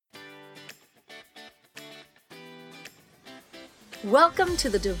Welcome to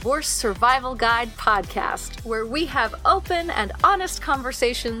the Divorce Survival Guide podcast, where we have open and honest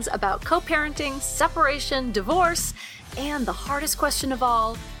conversations about co-parenting, separation, divorce, and the hardest question of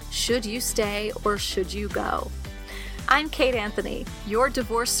all, should you stay or should you go? I'm Kate Anthony, your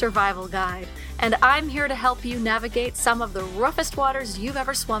divorce survival guide, and I'm here to help you navigate some of the roughest waters you've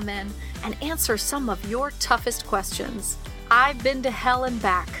ever swum in and answer some of your toughest questions. I've been to hell and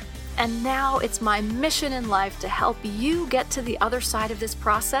back, and now it's my mission in life to help you get to the other side of this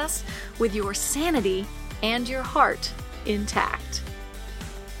process with your sanity and your heart intact.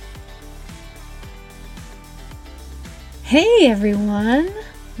 Hey everyone,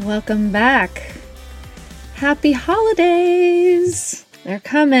 welcome back. Happy holidays. They're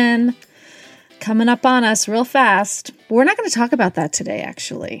coming up on us real fast. But we're not going to talk about that today,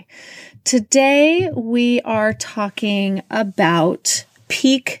 actually. Today we are talking about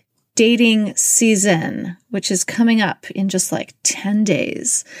peak dating season, which is coming up in just like 10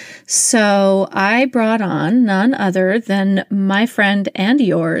 days. So I brought on none other than my friend and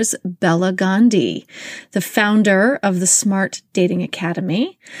yours, Bela Gandhi, the founder of the Smart Dating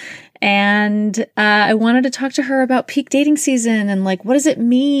Academy. And I wanted to talk to her about peak dating season and like, what does it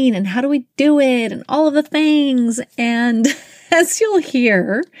mean and how do we do it and all of the things. And as you'll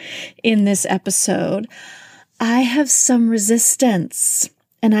hear in this episode, I have some resistance.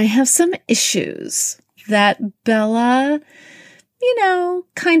 And I have some issues that Bela,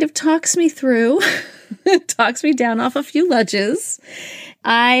 kind of talks me through, talks me down off a few ledges.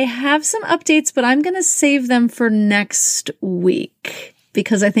 I have some updates, but I'm going to save them for next week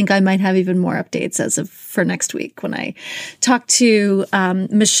because I think I might have even more updates for next week when I talk to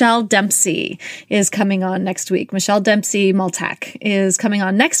Michelle Dempsey is coming on next week. Michelle Dempsey Multack is coming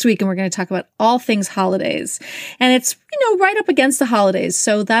on next week, and we're going to talk about all things holidays. And it's, right up against the holidays.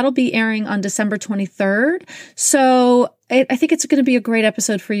 So that'll be airing on December 23rd. So I think it's going to be a great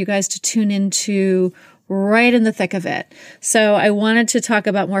episode for you guys to tune into right in the thick of it. So I wanted to talk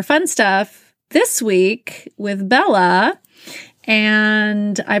about more fun stuff this week with Bela.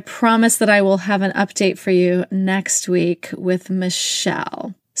 And I promise that I will have an update for you next week with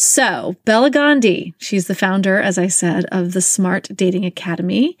Michelle. So, Bela Gandhi, she's the founder, as I said, of the Smart Dating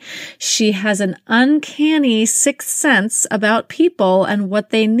Academy. She has an uncanny sixth sense about people and what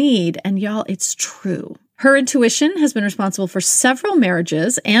they need. And y'all, it's true. Her intuition has been responsible for several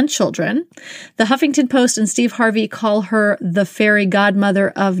marriages and children. The Huffington Post and Steve Harvey call her the fairy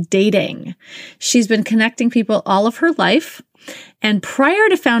godmother of dating. She's been connecting people all of her life. And prior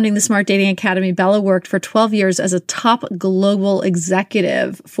to founding the Smart Dating Academy, Bela worked for 12 years as a top global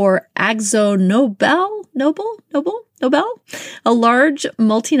executive for AkzoNobel, a large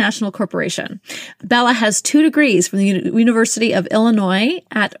multinational corporation. Bela has 2 degrees from the University of Illinois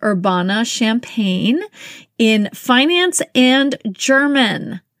at Urbana-Champaign in finance and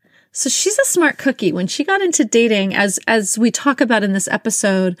German. So she's a smart cookie. When she got into dating, as we talk about in this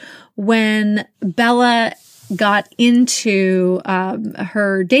episode, when Bela got into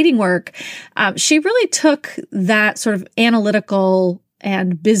her dating work, she really took that sort of analytical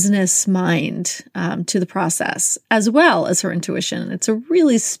and business mind to the process, as well as her intuition. It's a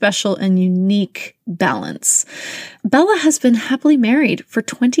really special and unique balance. Bela has been happily married for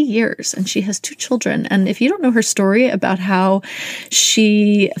 20 years and she has 2 children. And if you don't know her story about how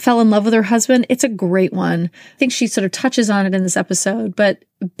she fell in love with her husband, it's a great one. I think she sort of touches on it in this episode, but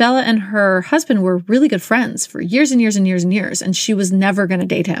Bela and her husband were really good friends for years and years and years and years, and she was never going to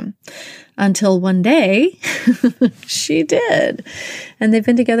date him until one day she did. And they've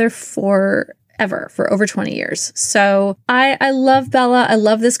been together for over 20 years. So I love Bela. I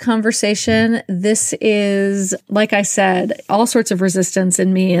love this conversation. This is, like I said, all sorts of resistance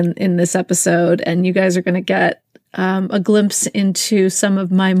in me in this episode. And you guys are going to get a glimpse into some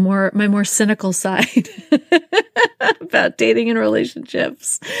of my more cynical side about dating and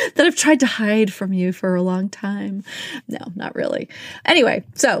relationships that I've tried to hide from you for a long time. No, not really. Anyway,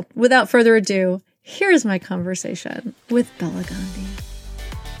 so without further ado, here's my conversation with Bela Gandhi.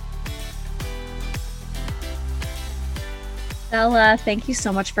 Bela, thank you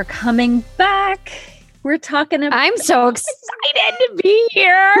so much for coming back. We're talking about... I'm so excited to be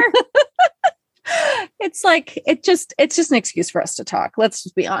here. It's just an excuse for us to talk. Let's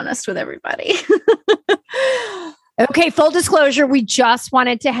just be honest with everybody. Okay, full disclosure, we just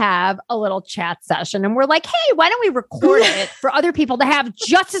wanted to have a little chat session. And we're like, hey, why don't we record it for other people to have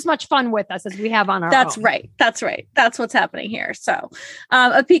just as much fun with us as we have on our That's own. right. That's right. That's what's happening here. So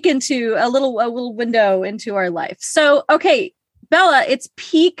a peek into a little window into our life. So, okay, Bela, it's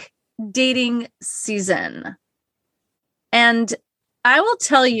peak dating season. And I will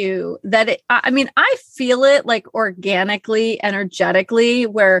tell you that I feel it like organically, energetically,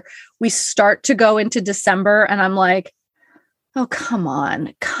 where we start to go into December and I'm like, oh, come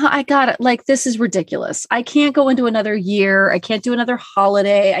on. I got it. Like, this is ridiculous. I can't go into another year. I can't do another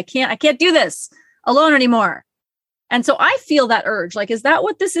holiday. I can't do this alone anymore. And so I feel that urge. Like, is that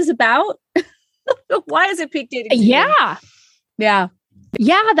what this is about? Why is it peak dating season? Yeah. Yeah.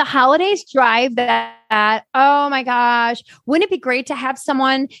 Yeah. The holidays drive that. Oh my gosh. Wouldn't it be great to have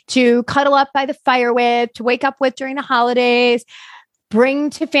someone to cuddle up by the fire with, to wake up with during the holidays, bring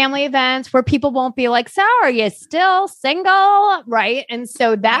to family events where people won't be like, so are you still single? Right. And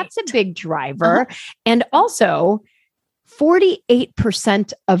so that's a big driver. And also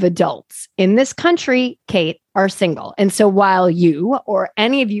 48% of adults in this country, Kate, are single. And so while you or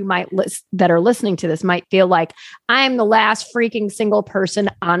any of you that are listening to this might feel like I'm the last freaking single person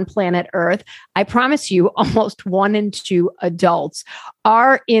on planet Earth, I promise you almost 1 in 2 adults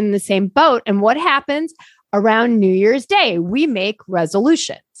are in the same boat. And what happens around New Year's Day? We make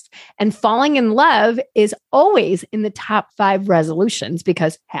resolutions. And falling in love is always in the top 5 resolutions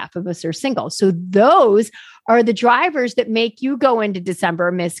because half of us are single. So those are the drivers that make you go into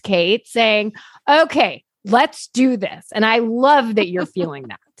December, Miss Kate, saying, okay, let's do this. And I love that you're feeling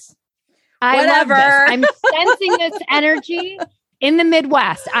that. I love this. I'm sensing this energy in the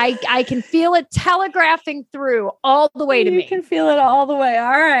Midwest. I can feel it telegraphing through all the way to me. You can feel it all the way.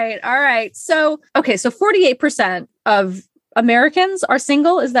 All right. So 48% of Americans are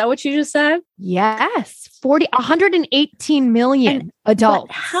single. Is that what you just said? Yes. 118 million adults.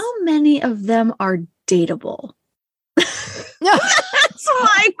 But how many of them are dateable? That's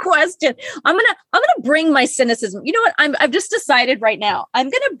my question. I'm gonna bring my cynicism. You know what? I've just decided right now. I'm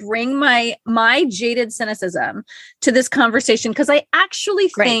gonna bring my jaded cynicism to this conversation because I actually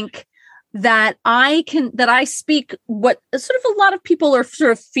think that I speak what sort of a lot of people are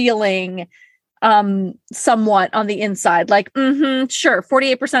sort of feeling somewhat on the inside. Like, sure,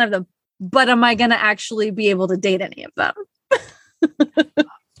 48% of them, but am I gonna actually be able to date any of them?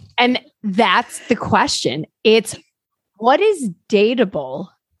 And that's the question. It's what is dateable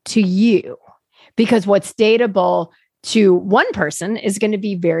to you? Because what's dateable to one person is going to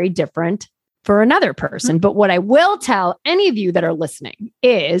be very different for another person. But what I will tell any of you that are listening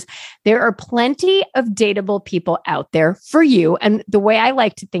is there are plenty of dateable people out there for you. And the way I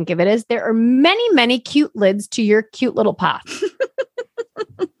like to think of it is there are many, many cute lids to your cute little pot.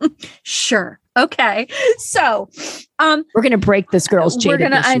 Sure. Okay. So, we're going to break this girl's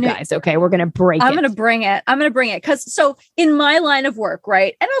jadedness, you guys. Okay. We're going to break it. I'm going to bring it. Cause so in my line of work,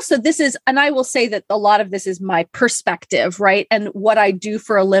 right. And also and I will say that a lot of this is my perspective, right. And what I do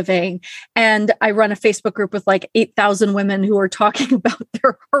for a living. And I run a Facebook group with like 8,000 women who are talking about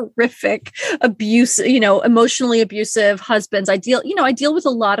their horrific abuse, emotionally abusive husbands. I deal with a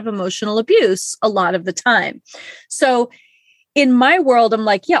lot of emotional abuse a lot of the time. So in my world, I'm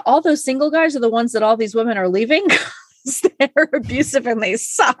like, yeah, all those single guys are the ones that all these women are leaving. They're abusive and they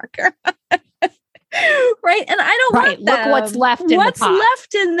suck. Right. And I don't want them. Look what's left in the pot. What's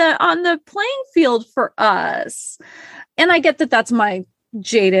left on the playing field for us. And I get that that's my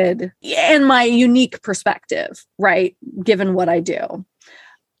jaded and my unique perspective, right? Given what I do.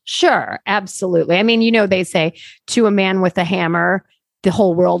 Sure. Absolutely. I mean, they say to a man with a hammer, the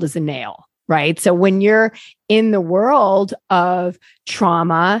whole world is a nail. Right. So when you're in the world of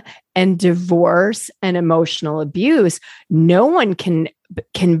trauma and divorce and emotional abuse, no one can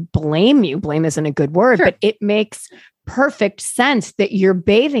blame you. Blame isn't a good word, but it makes perfect sense that you're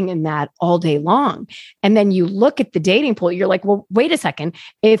bathing in that all day long. And then you look at the dating pool, you're like, well, wait a second.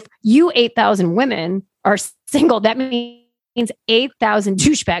 If you 8,000 women are single, that means 8,000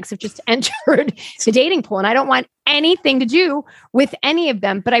 douchebags have just entered the dating pool. And I don't want anything to do with any of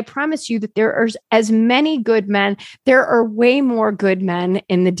them. But I promise you that there are as many good men. There are way more good men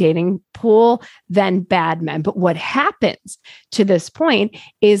in the dating pool than bad men. But what happens to this point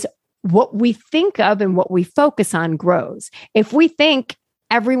is what we think of and what we focus on grows. If we think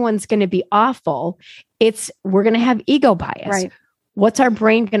everyone's going to be awful, we're going to have ego bias. Right. What's our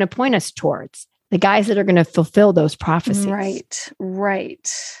brain going to point us towards? The guys that are going to fulfill those prophecies.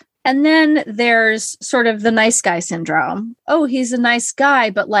 Right. And then there's sort of the nice guy syndrome. Oh, he's a nice guy,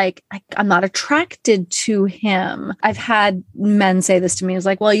 but like, I'm not attracted to him. I've had men say this to me. It's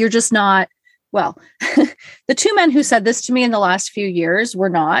like, well, you're just not. Well, the 2 men who said this to me in the last few years were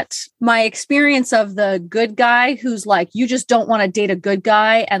not. My experience of the good guy who's like, you just don't want to date a good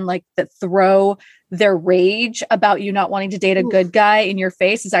guy and like that throw their rage about you not wanting to date a good guy in your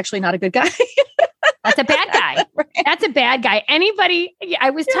face is actually not a good guy. That's a bad guy. Right. That's a bad guy. Anybody,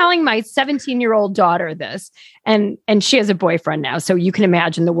 I was telling my 17-year-old daughter this, and she has a boyfriend now. So you can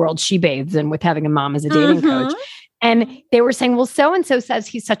imagine the world she bathes in with having a mom as a dating coach. And they were saying, well, so-and-so says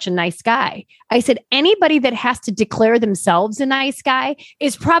he's such a nice guy. I said, anybody that has to declare themselves a nice guy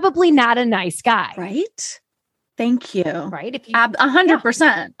is probably not a nice guy. Right. Thank you. Right. If you,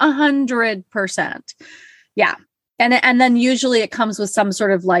 100%, 100%. Yeah. And then usually it comes with some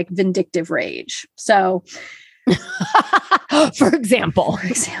sort of like vindictive rage. So for example.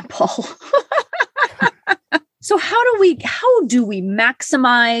 So how do we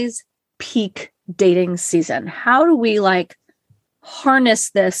maximize peak dating season? How do we like harness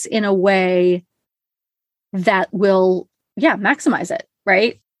this in a way that will, maximize it,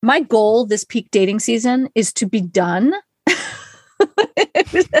 right? My goal this peak dating season is to be done.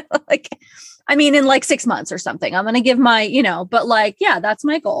 In like 6 months or something. I'm going to give my, but like, that's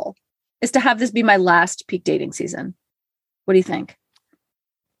my goal, is to have this be my last peak dating season. What do you think?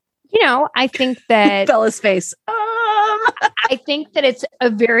 I think that Bella's face. I think that it's a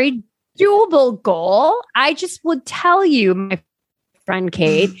very doable goal. I just would tell you, my friend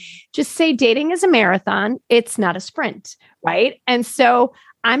Kate, just say dating is a marathon. It's not a sprint, right? And so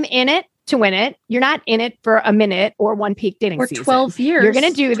I'm in it to win it. You're not in it for a minute or one peak dating or season. 12 years. You're going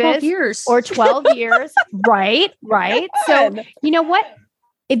to do 12 this years. or 12 years. Right. So you know what?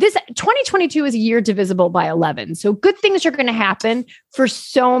 This 2022 is a year divisible by 11. So good things are going to happen for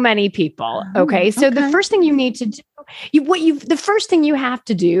so many people. Okay. So the first thing you need to do, the first thing you have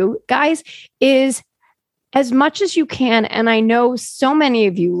to do, guys, is as much as you can. And I know so many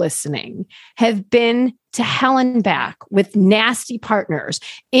of you listening have been to hell and back with nasty partners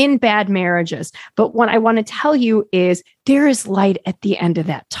in bad marriages. But what I want to tell you is there is light at the end of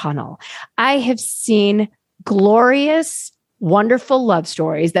that tunnel. I have seen glorious, wonderful love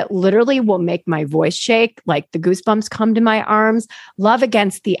stories that literally will make my voice shake, like the goosebumps come to my arms. Love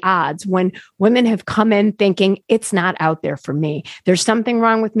against the odds, when women have come in thinking it's not out there for me. There's something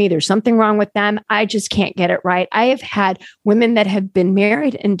wrong with me. There's something wrong with them. I just can't get it right. I have had women that have been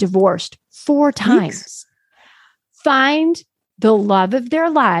married and divorced 4 times find the love of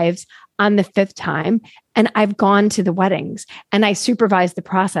their lives on the 5th time. And I've gone to the weddings and I supervise the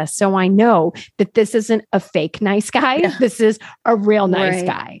process. So I know that this isn't a fake nice guy. Yeah. This is a real nice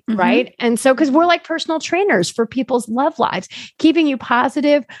guy. Right. And so, because we're like personal trainers for people's love lives, keeping you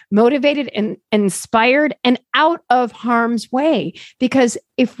positive, motivated, and inspired, and out of harm's way. Because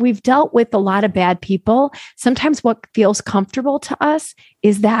if we've dealt with a lot of bad people, sometimes what feels comfortable to us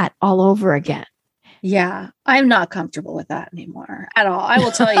is that all over again. Yeah, I'm not comfortable with that anymore at all. I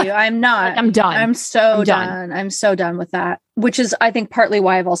will tell you, I'm not. I'm done. I'm so done. I'm so done with that, which is, I think, partly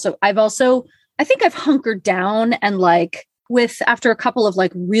why I think I've hunkered down and like after a couple of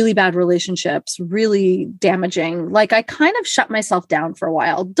like really bad relationships, really damaging, like I kind of shut myself down for a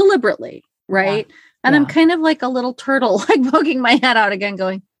while deliberately. Right. Yeah. And I'm kind of like a little turtle, like poking my head out again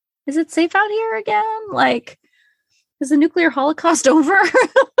going, is it safe out here again? Like, is the nuclear holocaust over?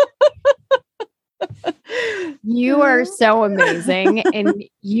 You are so amazing, and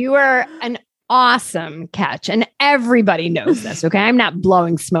you are an awesome catch, and everybody knows this. Okay. I'm not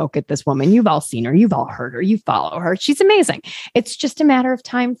blowing smoke at this woman. You've all seen her. You've all heard her. You follow her. She's amazing. It's just a matter of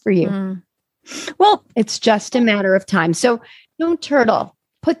time for you. Well, it's just a matter of time. So don't turtle.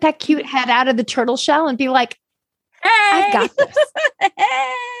 Put that cute head out of the turtle shell and be like, hey, I've got this.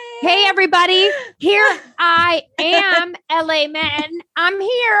 Hey, everybody. Here I am, LA men. I'm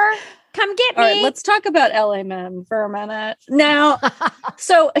here. Come get me. All right, let's talk about LA men for a minute. Now,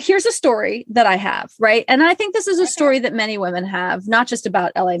 so here's a story that I have, right? And I think this is a story that many women have, not just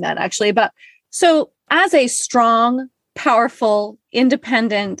about LA men, actually. So as a strong, powerful,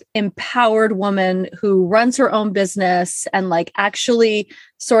 independent, empowered woman who runs her own business and like actually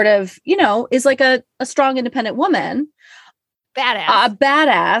sort of, is like a strong, independent woman.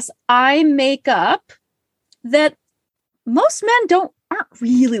 Badass. I make up that most men aren't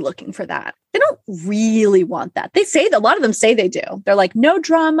really looking for that. They don't really want that. They say, a lot of them say they do. They're like, no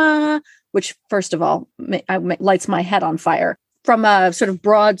drama, which first of all, lights my head on fire from a sort of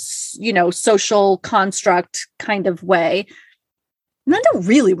broad, social construct kind of way. Men don't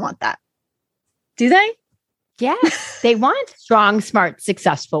really want that. Do they? Yeah. They want strong, smart,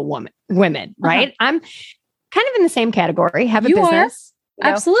 successful women, right? I'm kind of in the same category. Have a business.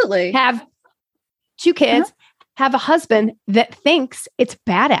 Absolutely. Have 2 kids. Have a husband that thinks it's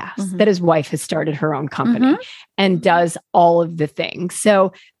badass that his wife has started her own company and does all of the things.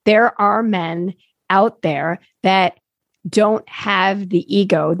 So there are men out there that don't have the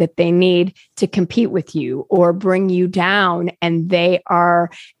ego that they need to compete with you or bring you down. And they are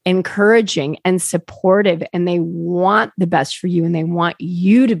encouraging and supportive, and they want the best for you, and they want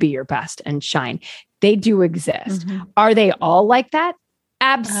you to be your best and shine. They do exist. Are they all like that?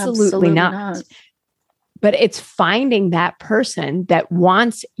 Absolutely not. But it's finding that person that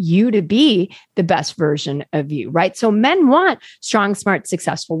wants you to be the best version of you, right? So men want strong, smart,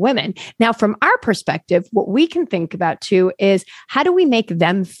 successful women. Now, from our perspective, what we can think about too is how do we make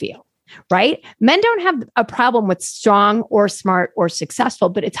them feel? Right? Men don't have a problem with strong or smart or successful,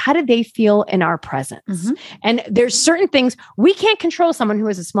 but it's how do they feel in our presence? And there's certain things we can't control. Someone who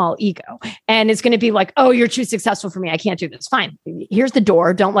has a small ego and is going to be like, oh, you're too successful for me. I can't do this. Fine. Here's the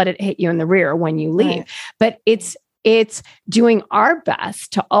door. Don't let it hit you in the rear when you leave. Right. But it's doing our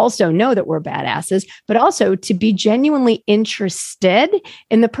best to also know that we're badasses, but also to be genuinely interested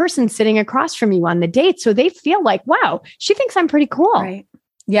in the person sitting across from you on the date. So they feel like, wow, she thinks I'm pretty cool. Right.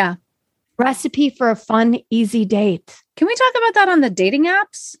 Yeah. Recipe for a fun, easy date. Can we talk about that on the dating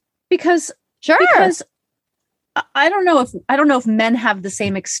apps? Because I don't know if men have the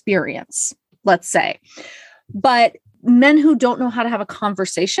same experience, let's say, but men who don't know how to have a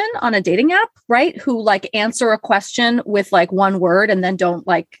conversation on a dating app, right? Who like answer a question with like one word and then don't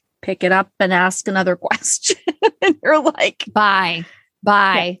like pick it up and ask another question. And you're like, bye.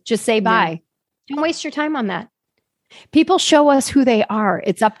 Yeah. Just say bye. Yeah. Don't waste your time on that. People show us who they are.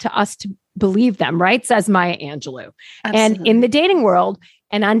 It's up to us to believe them, right? Says Maya Angelou. Absolutely. And in the dating world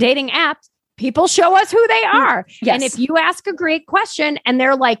and on dating apps, people show us who they are. Yes. And if you ask a great question and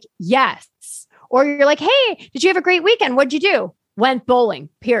they're like, yes, or you're like, hey, did you have a great weekend? What'd you do? Went bowling,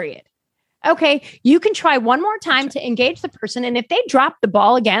 period. Okay. You can try one more time to engage the person. And if they drop the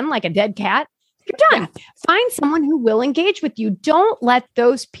ball again, like a dead cat, you're done. Yeah. Find someone who will engage with you. Don't let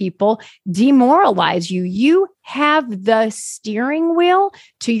those people demoralize you. You have the steering wheel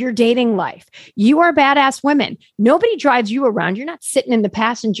to your dating life. You are badass women. Nobody drives you around. You're not sitting in the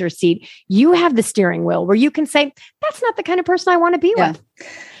passenger seat. You have the steering wheel where you can say, that's not the kind of person I want to be with.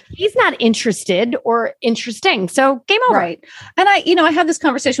 He's not interested or interesting. So game over. Right. And I had this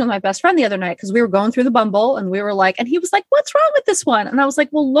conversation with my best friend the other night because we were going through the Bumble and we were like, and he was like, what's wrong with this one? And I was like,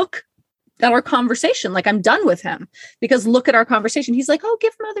 well, look at our conversation. Like I'm done with him because look at our conversation. He's like, oh,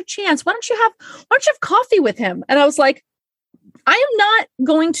 give him another chance. Why don't you have coffee with him? And I was like, I am not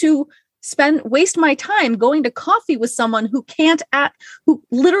going to waste my time going to coffee with someone who who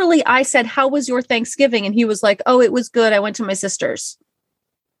literally I said, how was your Thanksgiving? And he was like, oh, it was good. I went to my sister's.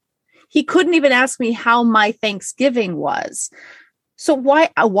 He couldn't even ask me how my Thanksgiving was. So why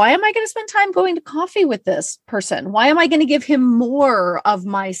am I going to spend time going to coffee with this person? Why am I going to give him more of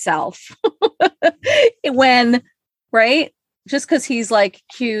myself right? Just because he's like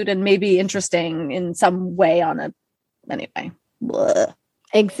cute and maybe interesting in some way anyway. Blah.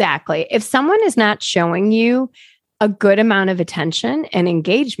 Exactly. If someone is not showing you a good amount of attention and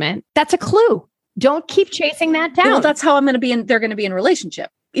engagement, that's a clue. Don't keep chasing that down. Well, that's how they're going to be in a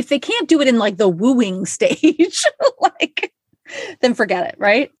relationship. If they can't do it in like the wooing stage, then forget it,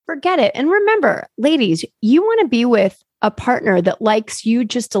 right? Forget it. And remember, ladies, you want to be with a partner that likes you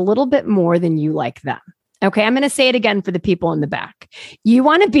just a little bit more than you like them. Okay, I'm going to say it again for the people in the back. You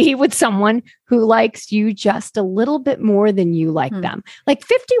want to be with someone who likes you just a little bit more than you like them. Like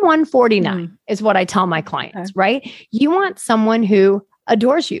 51-49 is what I tell my clients, right? You want someone who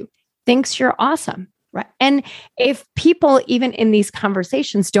adores you, thinks you're awesome, right? And if people, even in these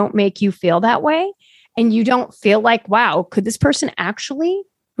conversations, don't make you feel that way, and you don't feel like, wow, could this person actually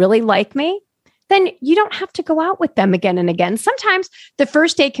really like me? Then you don't have to go out with them again and again. Sometimes the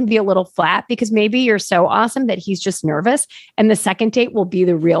first date can be a little flat because maybe you're so awesome that he's just nervous, and the second date will be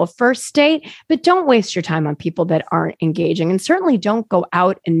the real first date. But don't waste your time on people that aren't engaging, and certainly don't go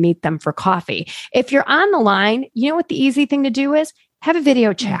out and meet them for coffee. If you're on the line, you know what the easy thing to do is? Have a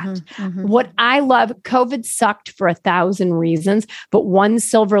video chat. What I love, COVID sucked for 1,000 reasons, but one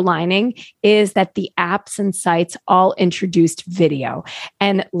silver lining is that the apps and sites all introduced video.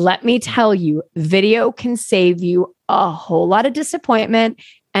 And let me tell you, video can save you a whole lot of disappointment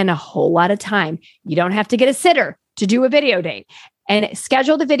and a whole lot of time. You don't have to get a sitter to do a video date. And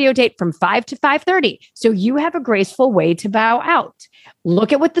schedule the video date from 5 to 5:30. So you have a graceful way to bow out.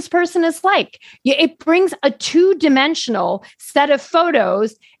 Look at what this person is like. It brings a 2-dimensional set of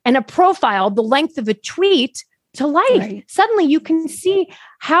photos and a profile the length of a tweet to life. Right. Suddenly you can see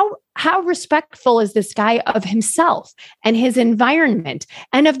how respectful is this guy of himself and his environment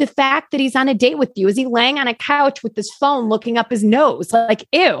and of the fact that he's on a date with you. Is he laying on a couch with his phone looking up his nose? Like,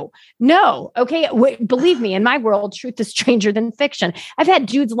 ew, no. Okay. Believe me, in my world, truth is stranger than fiction. I've had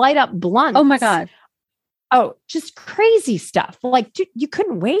dudes light up blunts. Oh my God. Oh, just crazy stuff. Like, dude, you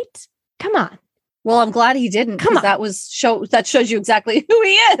couldn't wait? Come on. Well, I'm glad he didn't. Come on. That shows you exactly who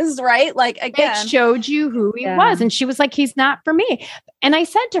he is, right? Like, again. It showed you who he was. And she was like, he's not for me. And I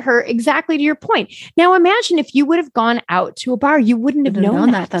said to her, exactly to your point. Now imagine if you would have gone out to a bar, you wouldn't have known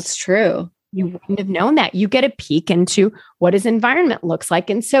that. That's true. You wouldn't have known that. You get a peek into what his environment looks like.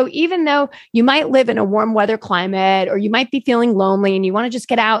 And so even though you might live in a warm weather climate, or you might be feeling lonely and you want to just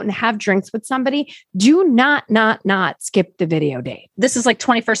get out and have drinks with somebody, do not skip the video date. This is like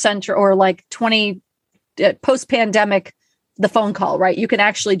 21st century or like post-pandemic, the phone call, right? You can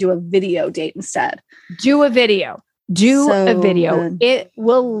actually do a video date instead. Do a video. Good. It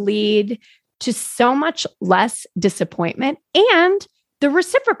will lead to so much less disappointment and the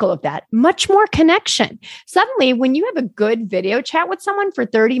reciprocal of that, much more connection. Suddenly, when you have a good video chat with someone for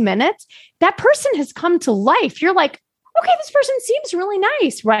 30 minutes, that person has come to life. You're like, okay, this person seems really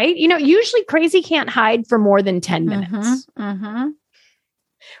nice, right? Usually crazy can't hide for more than 10 minutes. Totally.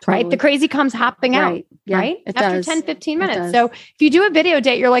 Right? The crazy comes hopping out, Yeah, right? After does. 10, 15 minutes. So if you do a video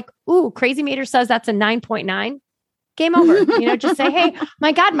date, you're like, ooh, crazy meter says that's a 9.9. Game over. Just say, hey,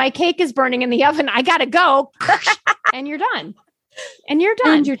 my God, my cake is burning in the oven. I got to go. And you're done. And you're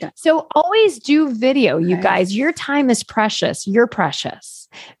done. So always do video, you guys. Your time is precious. You're precious.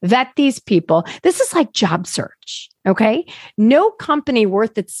 Vet these people. This is like job search. Okay. No company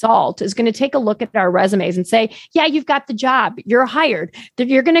worth its salt is going to take a look at our resumes and say, yeah, you've got the job. You're hired.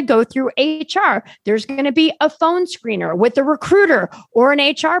 You're going to go through HR. There's going to be a phone screener with a recruiter or an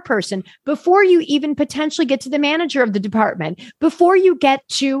HR person before you even potentially get to the manager of the department, before you get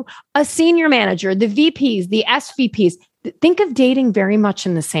to a senior manager, the VPs, the SVPs. Think of dating very much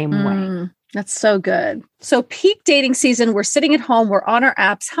in the same way. That's so good. So peak dating season, we're sitting at home, we're on our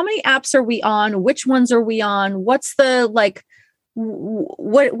apps. How many apps are we on? Which ones are we on? What's the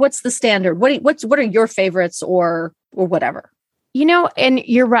what's the standard? What are your favorites or whatever? And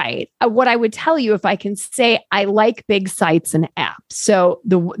you're right. What I would tell you, if I can say, I like big sites and apps. So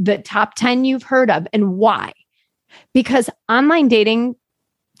the top 10 you've heard of, and why? Because online dating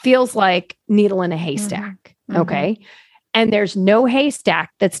feels like needle in a haystack. Okay. And there's no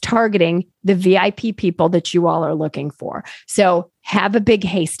haystack that's targeting the VIP people that you all are looking for. So have a big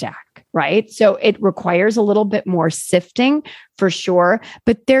haystack, right? So it requires a little bit more sifting for sure,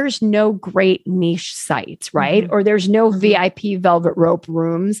 but there's no great niche sites, right? Or there's no VIP velvet rope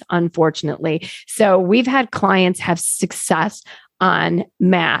rooms, unfortunately. So we've had clients have success on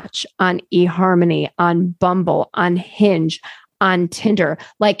Match, on eHarmony, on Bumble, on Hinge, on Tinder,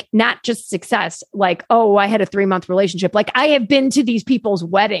 like not just success, like, oh, I had a 3-month relationship. Like I have been to these people's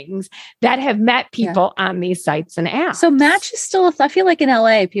weddings that have met people on these sites and apps. So Match is still, I feel like in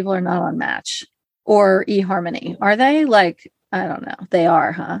LA, people are not on Match or eHarmony. Are they? Like, I don't know. They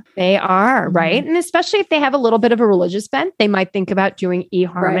are, huh? They are, right? And especially if they have a little bit of a religious bent, they might think about doing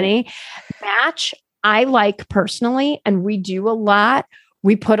eHarmony. Right. Match, I like personally, and we do a lot.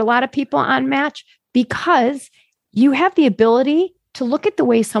 We put a lot of people on Match because you have the ability to look at the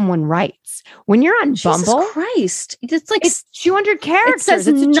way someone writes. When you're on Bumble, Christ, it's 200 characters. It says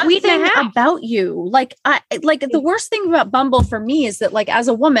it's a nothing tweet and a half about you. Like the worst thing about Bumble for me is that, like, as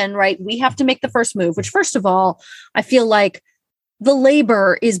a woman, right, we have to make the first move, which first of all, I feel like the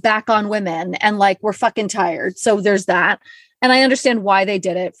labor is back on women and like, we're fucking tired. So there's that. And I understand why they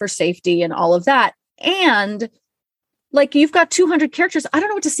did it, for safety and all of that. And like, you've got 200 characters. I don't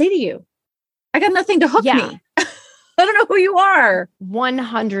know what to say to you. I got nothing to hook me. I don't know who you are.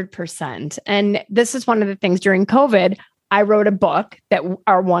 100%. And this is one of the things during COVID, I wrote a book that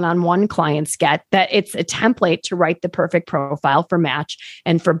our one-on-one clients get, that it's a template to write the perfect profile for Match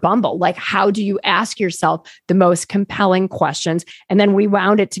and for Bumble. Like, how do you ask yourself the most compelling questions? And then we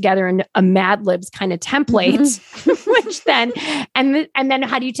wound it together in a Mad Libs kind of template, which then, and then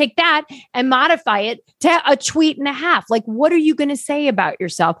how do you take that and modify it to a tweet and a half? Like, what are you going to say about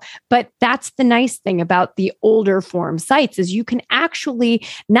yourself? But that's the nice thing about the older form sites, is you can actually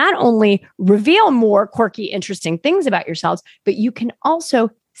not only reveal more quirky, interesting things about yourself, but you can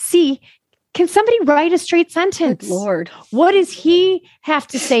also see, can somebody write a straight sentence? Good Lord. What does he have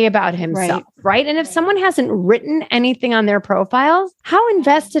to say about himself? Right. And if someone hasn't written anything on their profiles, how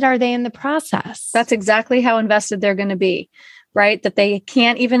invested are they in the process? That's exactly how invested they're going to be, right? That they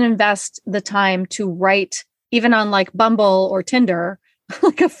can't even invest the time to write, even on like Bumble or Tinder,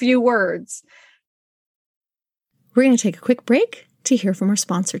 like a few words. We're going to take a quick break to hear from our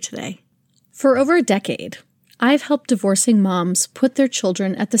sponsor today. For over a decade, I've helped divorcing moms put their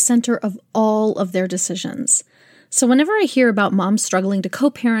children at the center of all of their decisions. So whenever I hear about moms struggling to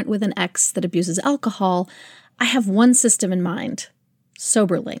co-parent with an ex that abuses alcohol, I have one system in mind: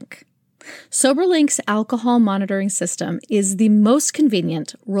 SoberLink. SoberLink's alcohol monitoring system is the most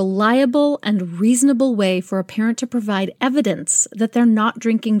convenient, reliable, and reasonable way for a parent to provide evidence that they're not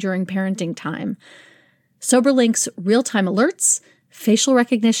drinking during parenting time. SoberLink's real-time alerts, facial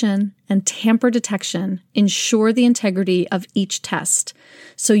recognition, and tamper detection ensure the integrity of each test,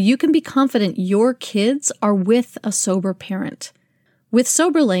 so you can be confident your kids are with a sober parent. With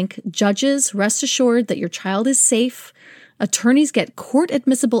SoberLink, judges rest assured that your child is safe, attorneys get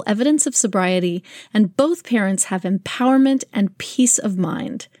court-admissible evidence of sobriety, and both parents have empowerment and peace of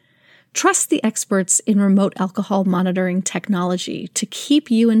mind. Trust the experts in remote alcohol monitoring technology to keep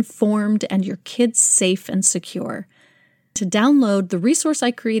you informed and your kids safe and secure. To download the resource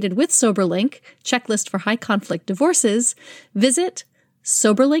I created with SoberLink, Checklist for High Conflict Divorces, visit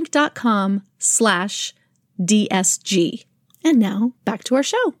soberlink.com/DSG. And now back to our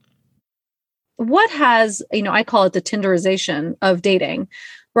show. What has, I call it the Tinderization of dating,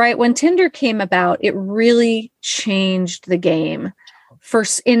 right? When Tinder came about, it really changed the game.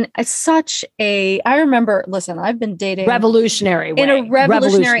 I remember, listen, I've been dating revolutionary way. In a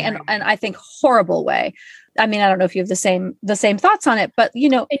revolutionary and I think horrible way. I mean, I don't know if you have the same thoughts on it, but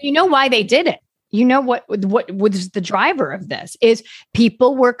and you know why they did it. You know what was the driver of this is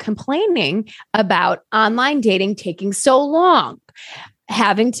people were complaining about online dating taking so long,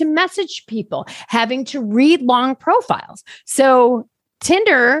 having to message people, having to read long profiles. So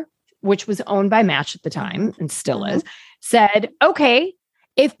Tinder, which was owned by Match at the time and still is, said, okay,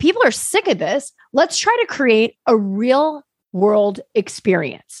 if people are sick of this, let's try to create a real world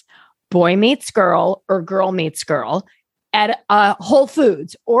experience. Boy meets girl or girl meets girl at a Whole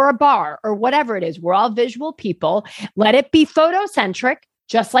Foods or a bar or whatever it is. We're all visual people. Let it be photocentric,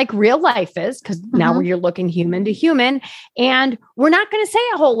 just like real life is, because now you're looking human to human. And we're not going to say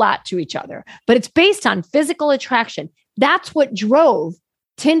a whole lot to each other, but it's based on physical attraction. That's what drove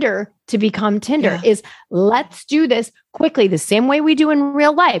Tinder to become Tinder is let's do this quickly, the same way we do in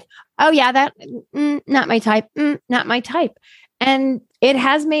real life. Oh yeah, that not my type, not my type. And it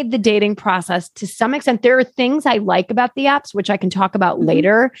has made the dating process to some extent. There are things I like about the apps, which I can talk about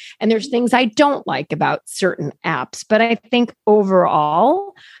later. And there's things I don't like about certain apps. But I think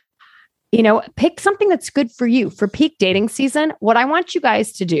overall, pick something that's good for you. For peak dating season, what I want you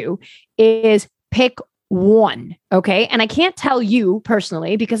guys to do is pick one. Okay. And I can't tell you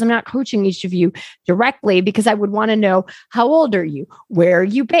personally because I'm not coaching each of you directly because I would want to know how old are you? Where are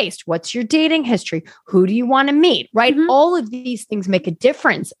you based? What's your dating history? Who do you want to meet? Right. All of these things make a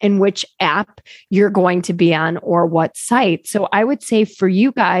difference in which app you're going to be on or what site. So I would say for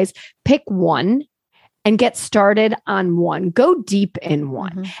you guys, pick one and get started on one. Go deep in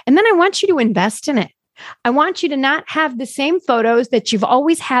one. And then I want you to invest in it. I want you to not have the same photos that you've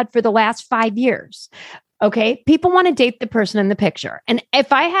always had for the last 5 years. Okay. People want to date the person in the picture. And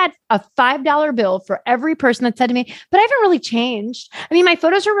if I had a $5 bill for every person that said to me, but I haven't really changed. I mean, my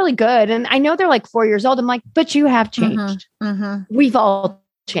photos are really good. And I know they're like 4 years old. I'm like, but you have changed. We've all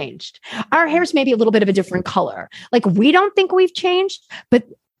changed. Our hair's maybe a little bit of a different color. Like we don't think we've changed, but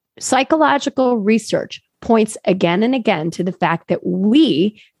psychological research points again and again to the fact that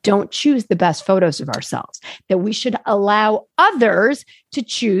we don't choose the best photos of ourselves, that we should allow others to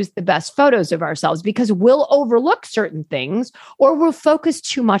choose the best photos of ourselves because we'll overlook certain things or we'll focus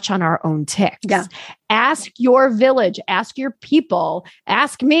too much on our own tics. Yeah. Ask your village, ask your people,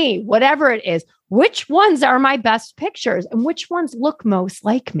 ask me, whatever it is, which ones are my best pictures and which ones look most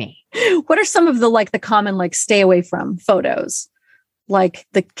like me? What are some of the common stay away from photos? Like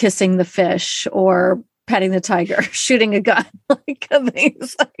the kissing the fish or petting the tiger, shooting a gun,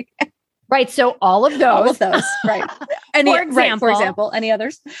 things right. So all of those, right. For example, any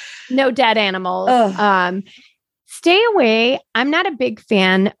others? No dead animals. Stay away. I'm not a big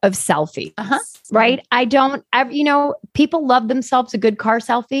fan of selfies, right? People love themselves a good car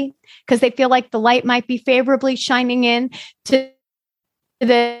selfie because they feel like the light might be favorably shining in to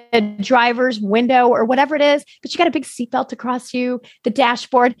the driver's window or whatever it is, but you got a big seatbelt across you, the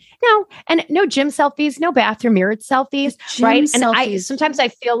dashboard. No gym selfies, no bathroom mirrored selfies, right? Selfies. And sometimes I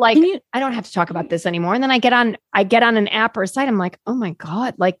feel like I don't have to talk about this anymore. And then I get on an app or a site. I'm like, oh my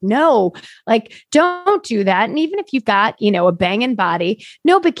God, no, don't do that. And even if you've got, a banging body,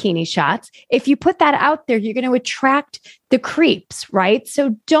 no bikini shots. If you put that out there, you're going to attract the creeps, right?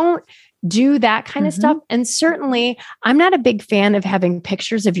 So don't do that kind of stuff. And certainly I'm not a big fan of having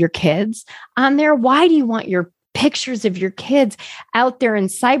pictures of your kids on there. Why do you want your pictures of your kids out there in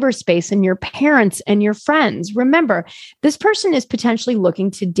cyberspace and your parents and your friends? Remember, this person is potentially looking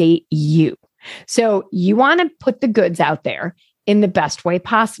to date you. So you want to put the goods out there in the best way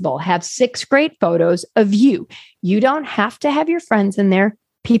possible. Have 6 great photos of you. You don't have to have your friends in there.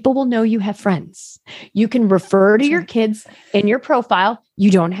 people will know you have friends. You can refer to your kids in your profile. You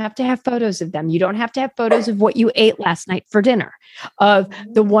don't have to have photos of them. You don't have to have photos of what you ate last night for dinner, of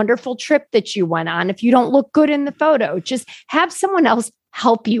the wonderful trip that you went on. If you don't look good in the photo, just have someone else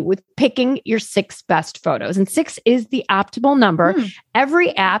help you with picking your 6 best photos. And 6 is the optimal number.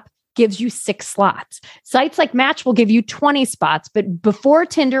 Every app gives you 6 slots. Sites like Match will give you 20 spots, but before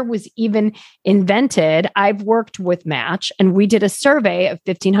Tinder was even invented, I've worked with Match and we did a survey of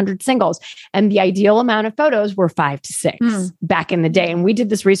 1,500 singles, and the ideal amount of photos were 5 to 6 back in the day. And we did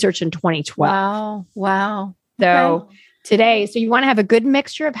this research in 2012. Wow. So today, so you want to have a good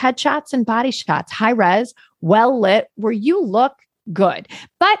mixture of headshots and body shots, high res, well lit, where you look good,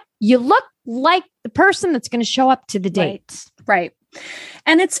 but you look like the person that's going to show up to the date. Right.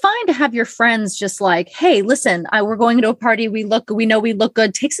 And it's fine to have your friends just like, hey, listen, we're going to a party. We know we look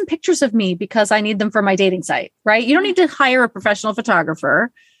good. Take some pictures of me because I need them for my dating site, right? You don't need to hire a professional photographer,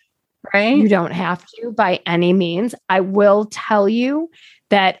 right? You don't have to by any means. I will tell you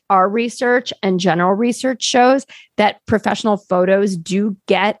that our research and general research shows that professional photos do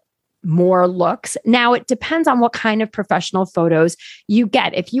get more looks. Now, it depends on what kind of professional photos you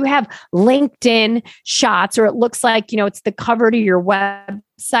get. If you have LinkedIn shots, or it looks like, it's the cover to your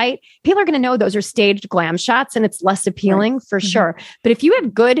website, people are going to know those are staged glam shots and it's less appealing for sure. But if you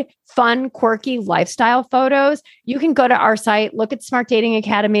have good, fun, quirky lifestyle photos, you can go to our site, look at Smart Dating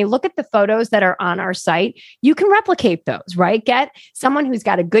Academy, look at the photos that are on our site. You can replicate those, right? Get someone who's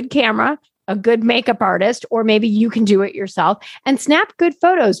got a good camera, a good makeup artist, or maybe you can do it yourself and snap good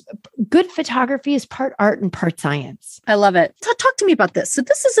photos. Good photography is part art and part science. I love it. Talk to me about this. So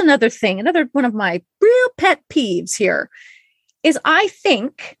this is another thing, another one of my real pet peeves here is I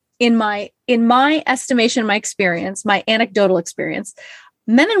think in my estimation, my experience, my anecdotal experience,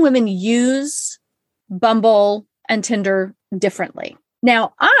 men and women use Bumble and Tinder differently.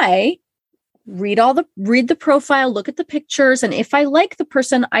 Now, I read the profile, look at the pictures, and if I like the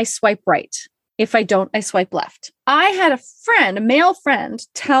person, I swipe right. If I don't, I swipe left. I had a male friend,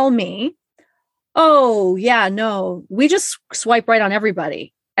 tell me, oh yeah, no, we just swipe right on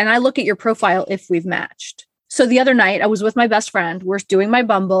everybody. And I look at your profile if we've matched. So the other night I was with my best friend, we're doing my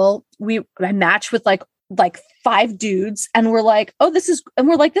Bumble. I matched with like 5 dudes and we're like, this is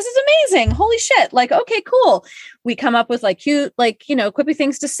amazing. Holy shit. Like, okay, cool. We come up with cute, quippy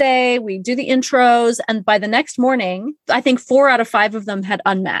things to say. We do the intros. And by the next morning, I think 4 out of 5 of them had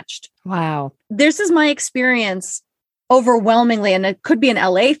unmatched. Wow. This is my experience overwhelmingly. And it could be an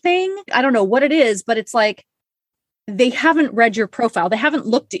LA thing. I don't know what it is, but it's like, they haven't read your profile. They haven't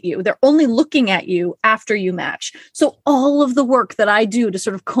looked at you. They're only looking at you after you match. So all of the work that I do to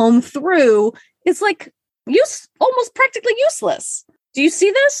sort of comb through is almost practically useless. Do you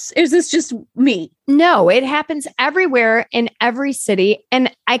see this? Is this just me? No, it happens everywhere in every city.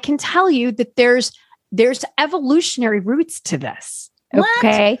 And I can tell you that there's evolutionary roots to this.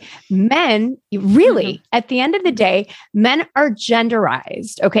 Okay. What? Men really, at the end of the day, men are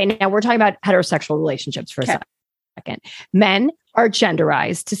genderized. Okay. Now we're talking about heterosexual relationships for a second. Men are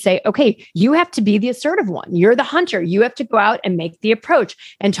genderized to say, okay, you have to be the assertive one. You're the hunter. You have to go out and make the approach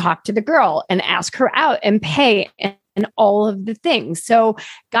and talk to the girl and ask her out and pay and all of the things. So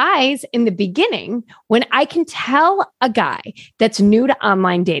guys, in the beginning, when I can tell a guy that's new to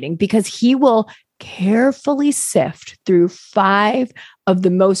online dating, because he will carefully sift through 5 of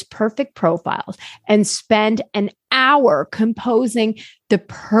the most perfect profiles and spend an hour composing the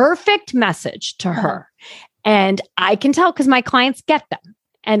perfect message to her. And I can tell because my clients get them.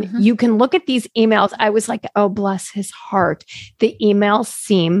 And you can look at these emails. I was like, oh, bless his heart. The emails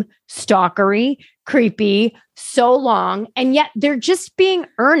seem stalkery, creepy, so long. And yet they're just being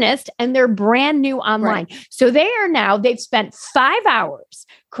earnest and they're brand new online. Right. So they've spent 5 hours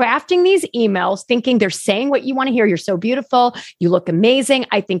crafting these emails, thinking they're saying what you want to hear. You're so beautiful. You look amazing.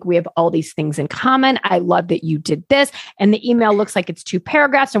 I think we have all these things in common. I love that you did this. And the email looks like it's 2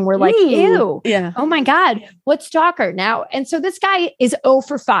 paragraphs. And we're like, ew. Yeah. Oh my God. What stalker now? And so this guy is 0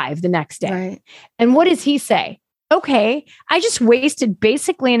 for 5 the next day. Right. And what does he say? Okay, I just wasted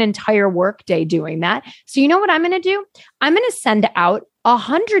basically an entire workday doing that. So you know what I'm going to do? I'm going to send out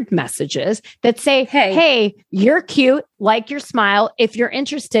 100 messages that say, hey, you're cute, like your smile. If you're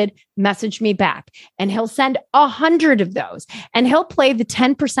interested, message me back. And he'll send 100 of those and he'll play the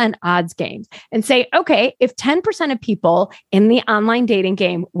 10% odds game and say, okay, if 10% of people in the online dating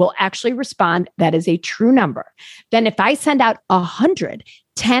game will actually respond, that is a true number. Then if I send out 100,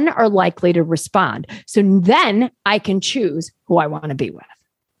 10 are likely to respond. So then I can choose who I want to be with.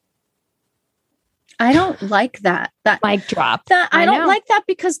 I don't like that. That mic drop. I don't like that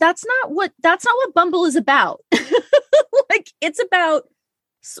because that's not what Bumble is about. It's about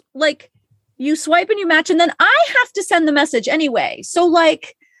like you swipe and you match, and then I have to send the message anyway. So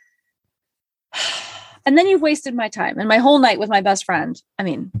like, and then you've wasted my time and my whole night with my best friend. I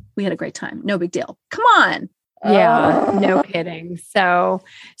mean, we had a great time. No big deal. Come on. Yeah, no kidding. So,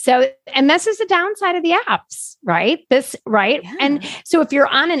 and this is the downside of the apps, right? Right. Yeah. And so if you're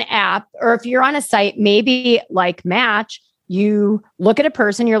on an app or if you're on a site, maybe like Match, you look at a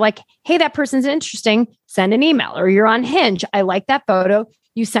person, you're like, hey, that person's interesting, send an email. Or you're on Hinge, I like that photo,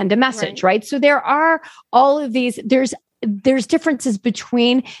 you send a message, right? So there are all of these, there's differences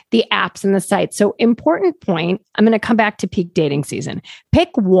between the apps and the sites. So important point, I'm going to come back to peak dating season. Pick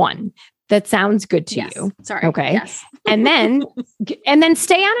one that sounds good to you. Sorry. Okay. Yes. and then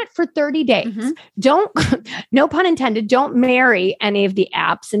stay on it for 30 days. Mm-hmm. Don't, no pun intended, don't marry any of the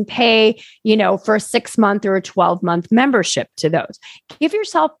apps and pay, for a 6-month or a 12-month membership to those. Give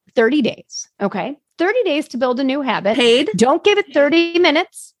yourself 30 days. Okay. 30 days to build a new habit. Paid. Don't give it 30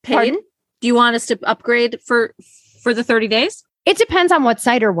 minutes. Paid. Pardon? Do you want us to upgrade for the 30 days? It depends on what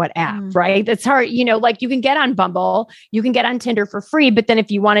site or what app, right? It's hard, like you can get on Bumble, you can get on Tinder for free, but then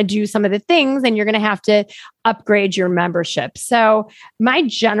if you want to do some of the things, then you're going to have to upgrade your membership. So my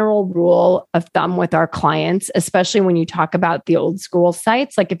general rule of thumb with our clients, especially when you talk about the old school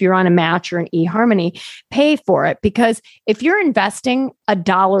sites, like if you're on a Match or an eHarmony, pay for it, because if you're investing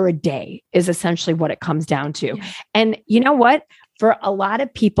 $1 a day is essentially what it comes down to. Yeah. And you know what? For a lot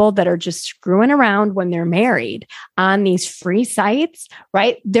of people that are just screwing around when they're married on these free sites,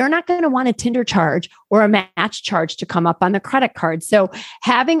 right? They're not going to want a Tinder charge or a Match charge to come up on the credit card. So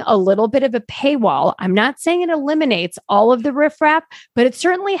having a little bit of a paywall, I'm not saying it eliminates all of the riffraff, but it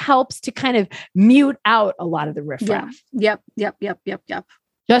certainly helps to kind of mute out a lot of the riffraff. Yep.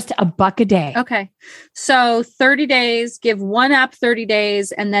 Just $1 a day. Okay. So 30 days, give one app 30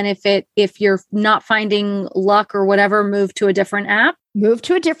 days. And then if you're not finding luck or whatever, move to a different app.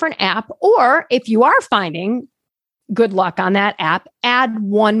 Or if you are finding good luck on that app, add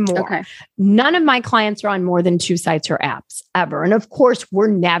one more. Okay. None of my clients are on more than 2 sites or apps ever. And of course, we're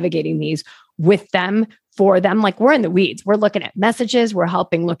navigating these with them, for them. Like we're in the weeds. We're looking at messages. We're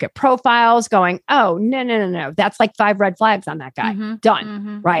helping look at profiles going, oh, no. That's like 5 red flags on that guy. Mm-hmm. Done.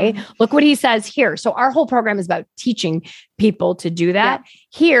 Mm-hmm. Right. Mm-hmm. Look what he says here. So our whole program is about teaching people to do that. Yeah.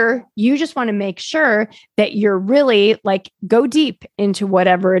 Here, you just want to make sure that you're really like go deep into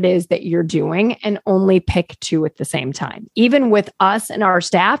whatever it is that you're doing and only pick 2 at the same time. Even with us and our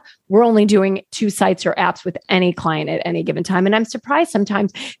staff, we're only doing 2 sites or apps with any client at any given time. And I'm surprised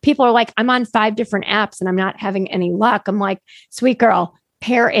sometimes people are like, I'm on 5 different apps and I'm not having any luck. I'm like, sweet girl,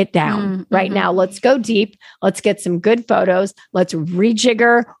 pare it down right now. Let's go deep. Let's get some good photos. Let's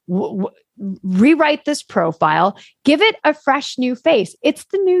rejigger, rewrite this profile, give it a fresh new face. It's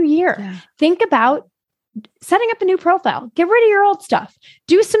the new year. Yeah. Think about setting up a new profile. Get rid of your old stuff.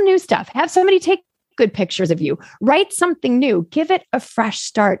 Do some new stuff. Have somebody take good pictures of you. Write something new. Give it a fresh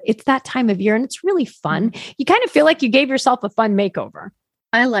start. It's that time of year and it's really fun. You kind of feel like you gave yourself a fun makeover.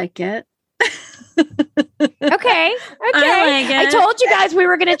 I like it. Okay. I told you guys we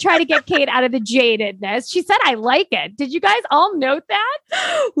were going to try to get Kate out of the jadedness. She said, I like it. Did you guys all note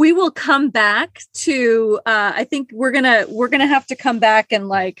that? We will come back to, I think we're going to have to come back and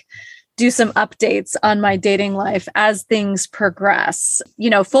like do some updates on my dating life as things progress.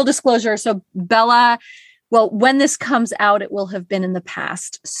 Full disclosure. So Bela, well, when this comes out, it will have been in the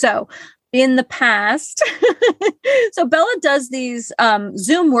past. So in the past, so Bela does these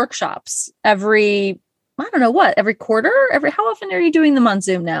Zoom workshops every quarter? How often are you doing them on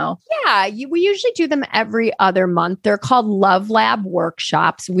Zoom now? Yeah, we usually do them every other month. They're called Love Lab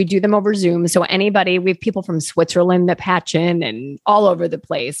workshops. We do them over Zoom. So we have people from Switzerland that patch in and all over the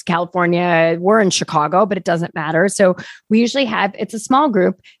place. California, we're in Chicago, but it doesn't matter. So we usually it's a small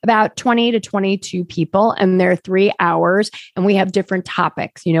group, about 20 to 22 people, and they're 3 hours. And we have different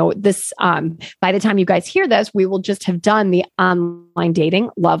topics. This, by the time you guys hear this, we will just have done the online dating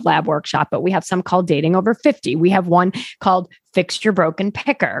Love Lab workshop, but we have some called Dating Over 50. We have one called Fix Your Broken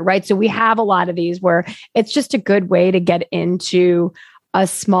Picker, right? So we have a lot of these where it's just a good way to get into a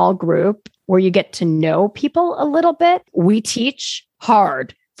small group where you get to know people a little bit. We teach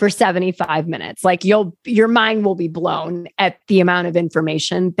hard for 75 minutes. Like your mind will be blown at the amount of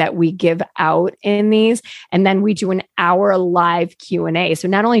information that we give out in these. And then we do an hour live Q&A. So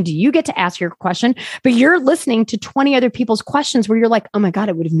not only do you get to ask your question, but you're listening to 20 other people's questions where you're like, oh my God,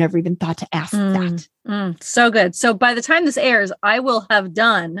 I would have never even thought to ask that. So good. So by the time this airs, I will have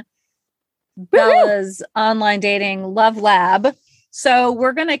done Bela's online dating Love Lab. So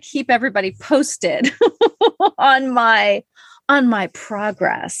we're going to keep everybody posted on my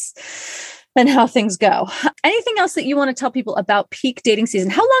progress. and how things go. Anything else that you want to tell people about peak dating season?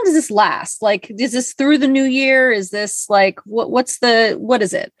 How long does this last? Like, is this through the new year? Is this like, what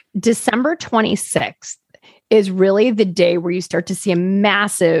is it? December 26th is really the day where you start to see a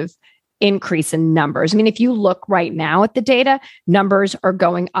massive increase in numbers. I mean, if you look right now at the data, numbers are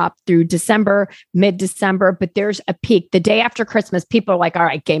going up through December, mid-December, but there's a peak. The day after Christmas, people are like, all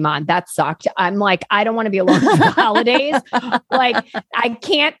right, game on. That sucked. I'm like, I don't want to be alone for the holidays. Like, I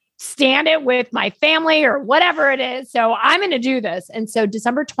can't stand it with my family or whatever it is. So I'm going to do this. And so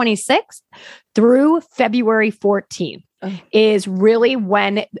December 26th through February 14th is really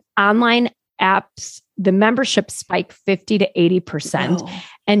when online apps, the membership spike 50 to 80%. Oh.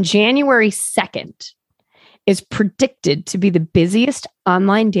 And January 2nd is predicted to be the busiest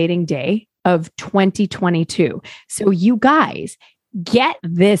online dating day of 2022. So you guys, get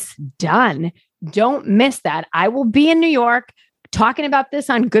this done. Don't miss that. I will be in New York talking about this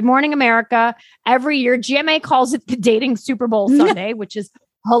on Good Morning America every year. GMA calls it the Dating Super Bowl Sunday, which is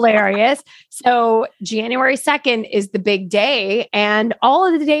hilarious. So January 2nd is the big day. And all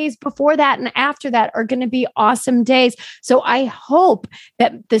of the days before that and after that are going to be awesome days. So I hope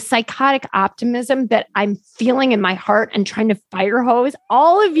that the psychotic optimism that I'm feeling in my heart and trying to fire hose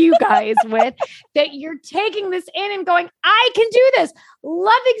all of you guys with, that you're taking this in and going, I can do this.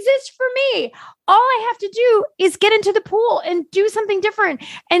 Love exists for me. All I have to do is get into the pool and do something different.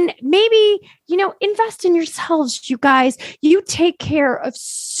 And maybe, invest in yourselves, you guys. You take care of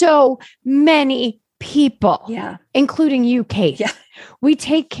so many people, including you, Kate. Yeah. We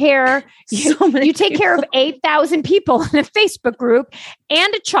take care, you take care of 8,000 people in a Facebook group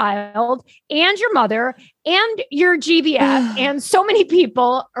and a child and your mother and your GBF and so many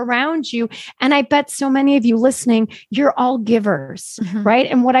people around you. And I bet so many of you listening, you're all givers, right?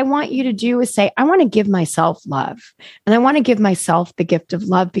 And what I want you to do is say, I want to give myself love, and I want to give myself the gift of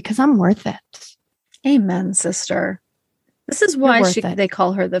love because I'm worth it. Amen, sister. This is why they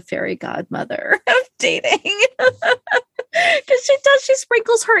call her the fairy godmother of dating. Because she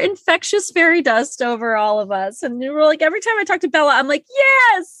sprinkles her infectious fairy dust over all of us. And we're like, every time I talk to Bella, I'm like,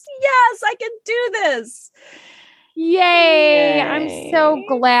 yes, I can do this. Yay. I'm so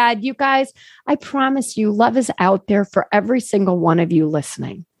glad. You guys, I promise you, love is out there for every single one of you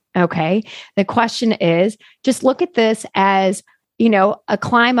listening. Okay. The question is, just look at this as, a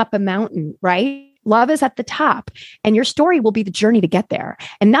climb up a mountain, right? Love is at the top, and your story will be the journey to get there.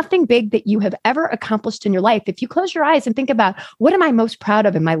 And nothing big that you have ever accomplished in your life, if you close your eyes and think about, what am I most proud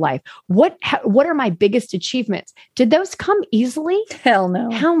of in my life? What are my biggest achievements? Did those come easily? Hell no.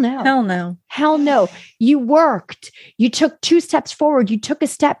 Hell no. Hell no. Hell no. You worked. You took 2 steps forward. You took a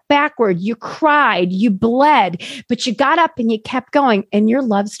step backward. You cried. You bled, but you got up and you kept going. And your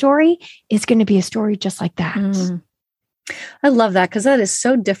love story is going to be a story just like that. I love that, because that is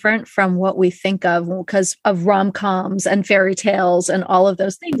so different from what we think of because of rom-coms and fairy tales and all of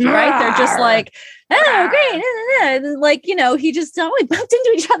those things, right? They're just like, oh, great. Like, he just we bumped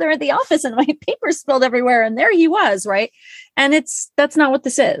into each other at the office and my paper spilled everywhere. And there he was, right? And that's not what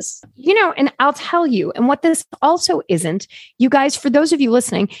this is. And I'll tell you, and what this also isn't, you guys, for those of you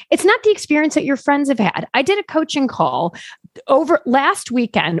listening, it's not the experience that your friends have had. I did a coaching call over last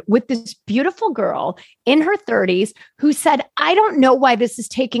weekend with this beautiful girl in her 30s who said, I don't know why this is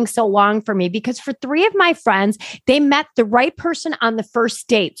taking so long for me, because for 3 of my friends, they met the right person on the first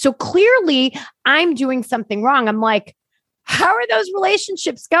date. So clearly I'm doing something wrong. I'm like, how are those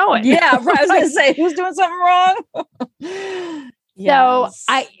relationships going? Yeah, right. I was going to say, who's doing something wrong? So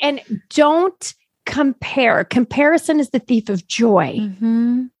don't compare. Comparison is the thief of joy,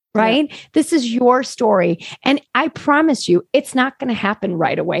 right? Yeah. This is your story. And I promise you, it's not going to happen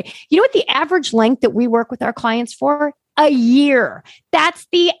right away. You know what the average length that we work with our clients for? A year. That's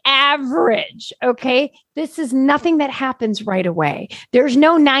the average. Okay. This is nothing that happens right away. There's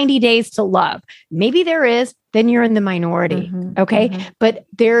no 90 days to love. Maybe there is, then you're in the minority. Okay. But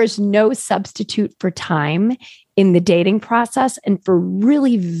there is no substitute for time in the dating process and for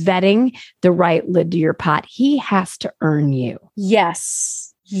really vetting the right lid to your pot. He has to earn you.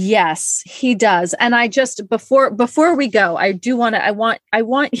 Yes, he does. And I just, before we go, I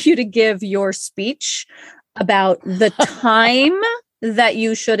want you to give your speech about the time that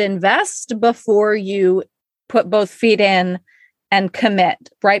you should invest before you put both feet in and commit,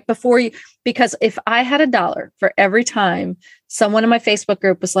 right? Because if I had $1 for every time someone in my Facebook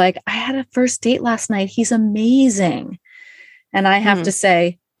group was like, I had a first date last night, he's amazing. And I have to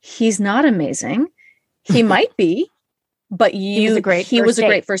say, he's not amazing. He might be, but he was a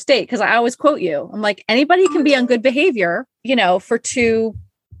great first date. Because I always quote you. I'm like, anybody can be on good behavior, for 2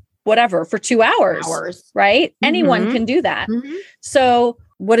 hours, right? Anyone can do that. So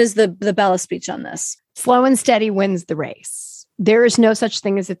What is the Bela speech on this? Slow and steady wins the race. There is no such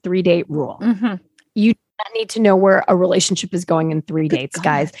thing as a 3-date rule. Mm-hmm. You do not need to know where a relationship is going in 3 dates,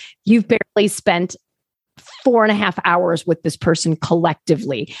 guys. You've barely spent 4.5 hours with this person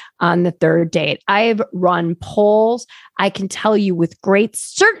collectively on the 3rd date. I've run polls. I can tell you with great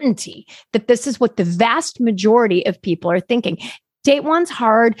certainty that this is what the vast majority of people are thinking. Date 1's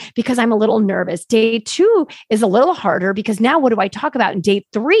hard because I'm a little nervous. Date 2 is a little harder because now what do I talk about? And date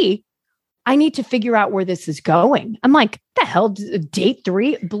 3, I need to figure out where this is going. I'm like, the hell, date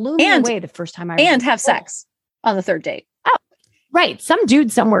 3 blew me away the first time I and have sex on the 3rd date. Oh, right. Some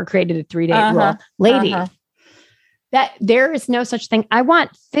dude somewhere created a 3-date rule. Lady, that there is no such thing. I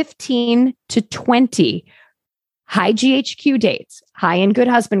want 15 to 20 high GHQ dates, high and good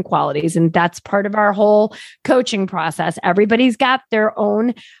husband qualities. And that's part of our whole coaching process. Everybody's got their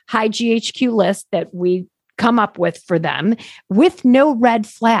own high GHQ list that we come up with for them with no red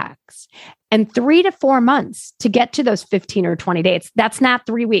flags, and 3 to 4 months to get to those 15 or 20 dates. That's not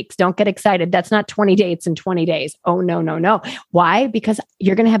 3 weeks. Don't get excited. That's not 20 dates in 20 days. Oh, no, no, no. Why? Because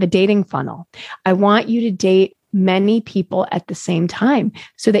you're going to have a dating funnel. I want you to date many people at the same time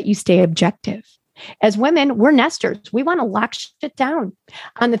so that you stay objective. As women, we're nesters. We want to lock shit down.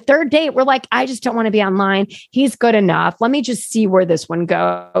 On the 3rd date, we're like, I just don't want to be online. He's good enough. Let me just see where this one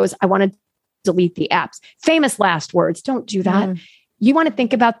goes. I want to delete the apps. Famous last words. Don't do that. You want to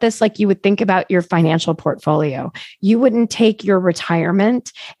think about this like you would think about your financial portfolio. You wouldn't take your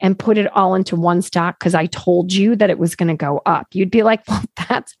retirement and put it all into one stock because I told you that it was going to go up. You'd be like, well,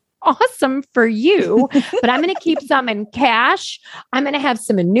 that's awesome for you, but I'm going to keep some in cash. I'm going to have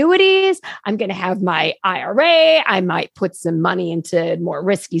some annuities. I'm going to have my IRA. I might put some money into more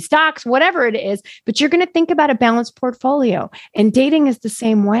risky stocks, whatever it is, but you're going to think about a balanced portfolio, and dating is the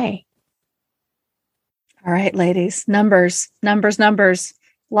same way. All right, ladies, numbers,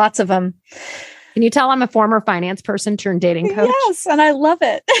 lots of them. Can you tell I'm a former finance person turned dating coach? Yes. And I love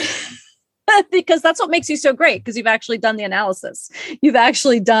it. Because that's what makes you so great, because you've actually done the analysis. You've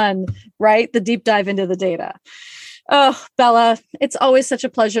actually done, right, the deep dive into the data. Oh, Bela, it's always such a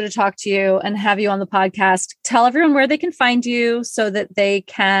pleasure to talk to you and have you on the podcast. Tell everyone where they can find you so that they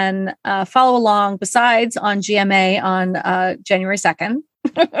can follow along, besides on GMA on January 2nd.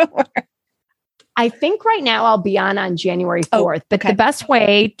 I think right now I'll be on January 4th, but the best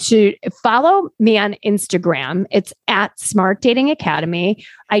way to follow me on Instagram, it's at Smart Dating Academy.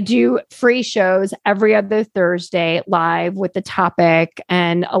 I do free shows every other Thursday live with the topic,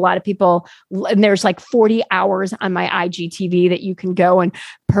 and a lot of people, and there's like 40 hours on my IGTV that you can go and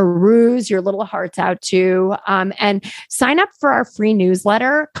peruse your little hearts out to, and sign up for our free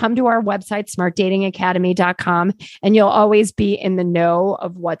newsletter. Come to our website, smartdatingacademy.com, and you'll always be in the know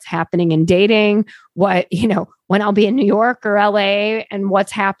of what's happening in dating, when I'll be in New York or LA, and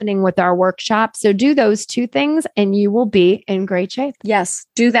what's happening with our workshop. So do those 2 things and you will be in great shape. Yes,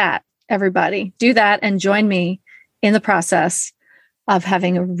 do that, everybody. Do that and join me in the process of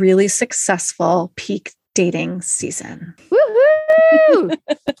having a really successful peak dating season. Woohoo!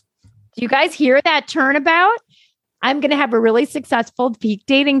 Do you guys hear that turnabout? I'm going to have a really successful peak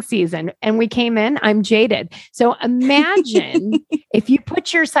dating season. And we came in, I'm jaded. So imagine if you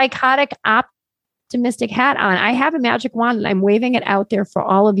put your psychotic optimistic hat on. I have a magic wand and I'm waving it out there for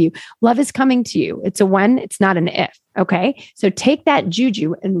all of you. Love is coming to you. It's a when, it's not an if. Okay. So take that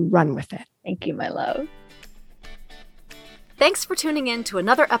juju and run with it. Thank you, my love. Thanks for tuning in to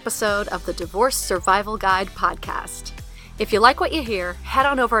another episode of the Divorce Survival Guide podcast. If you like what you hear, head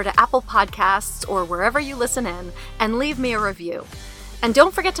on over to Apple Podcasts or wherever you listen in and leave me a review. And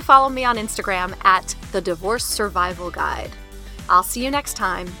don't forget to follow me on Instagram at the Divorce Survival Guide. I'll see you next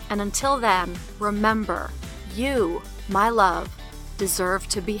time, and until then, remember, you, my love, deserve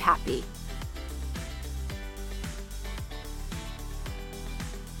to be happy.